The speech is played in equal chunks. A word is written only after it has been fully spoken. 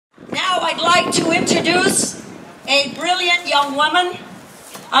I'd like to introduce a brilliant young woman,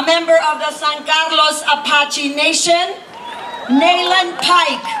 a member of the San Carlos Apache Nation, Nayland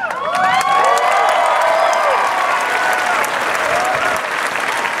Pike.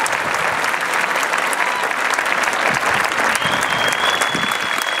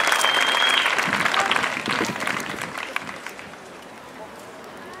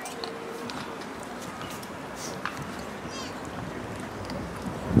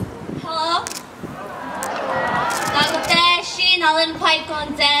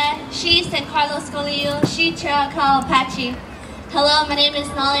 She San Carlos Golillo, she Chiricahua Apache. Hello, my name is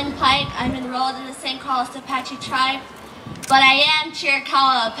Nayland Pike. I'm enrolled in the San Carlos Apache tribe, but I am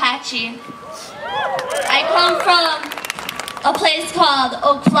Chiricahua Apache. I come from a place called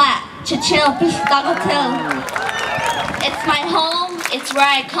Oak Flat, Chichil, Piscatatil. It's my home, it's where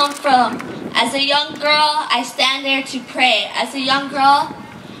I come from. As a young girl, I stand there to pray. As a young girl,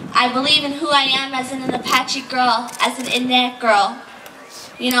 I believe in who I am as an Apache girl, as an Innet girl.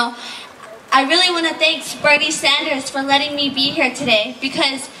 You know, I really want to thank Bernie Sanders for letting me be here today,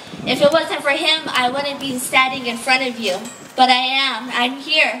 because if it wasn't for him, I wouldn't be standing in front of you. But I am. I'm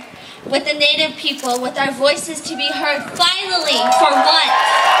here with the Native people, with our voices to be heard finally, for once.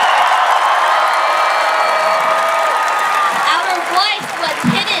 Our voice was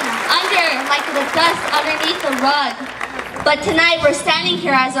hidden like the dust underneath the rug. But tonight we're standing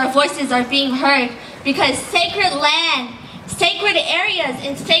here as our voices are being heard, because sacred land, sacred areas,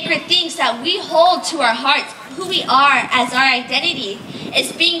 and sacred things that we hold to our hearts, who we are as our identity,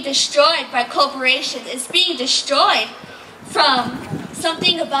 is being destroyed by corporations. It's being destroyed from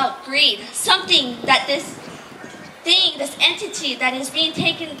something about greed, something that this entity that is being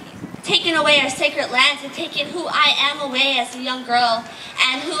taken away our sacred lands and taking who I am away as a young girl,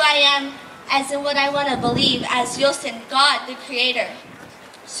 and who I am as in what I want to believe as Yosin, God, the Creator.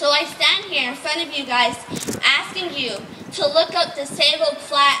 So I stand here in front of you guys asking you to look up the Save Oak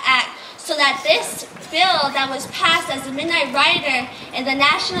Flat Act, so that this bill that was passed as a midnight rider in the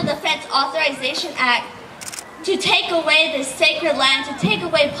National Defense Authorization Act, to take away this sacred land, to take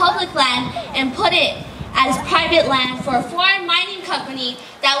away public land and put it as private land for a foreign mining company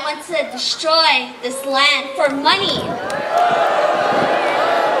that wants to destroy this land for money.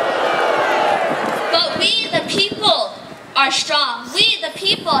 But we, the people, are strong. We, the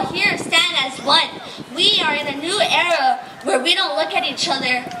people here, stand as one. We are in a new era where we don't look at each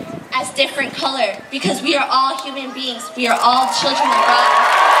other as different color, because we are all human beings. We are all children of God.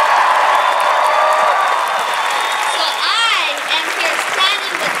 So I am here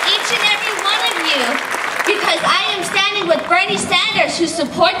standing with each and every one of you, because I am standing with Bernie Sanders, who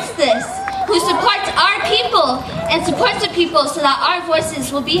supports this, who supports our people and supports the people, so that our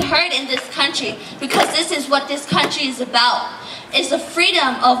voices will be heard in this country, because this is what this country is about. It's the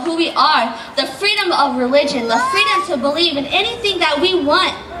freedom of who we are, the freedom of religion, the freedom to believe in anything that we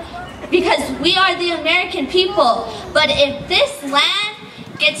want, because we are the American people. But if this land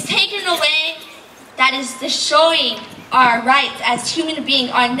gets taken away, that is destroying our rights as human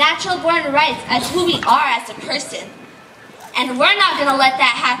beings, our natural born rights as who we are as a person. And we're not going to let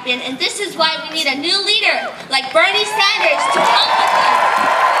that happen, and this is why we need a new leader like Bernie Sanders to come with us.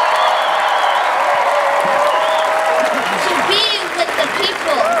 The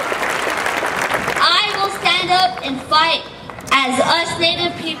people. I will stand up and fight as us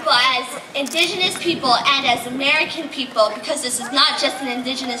Native people, as Indigenous people, and as American people, because this is not just an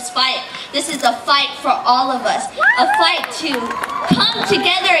Indigenous fight. This is a fight for all of us, a fight to come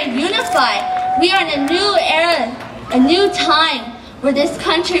together and unify. We are in a new era, a new time, where this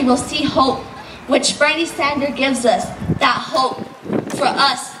country will see hope, which Bernie Sanders gives us, that hope for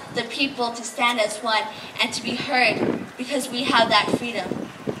us, the people, to stand as one and to be heard, because we have that freedom.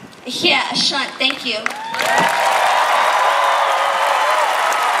 Yeah, Ashunt, thank you.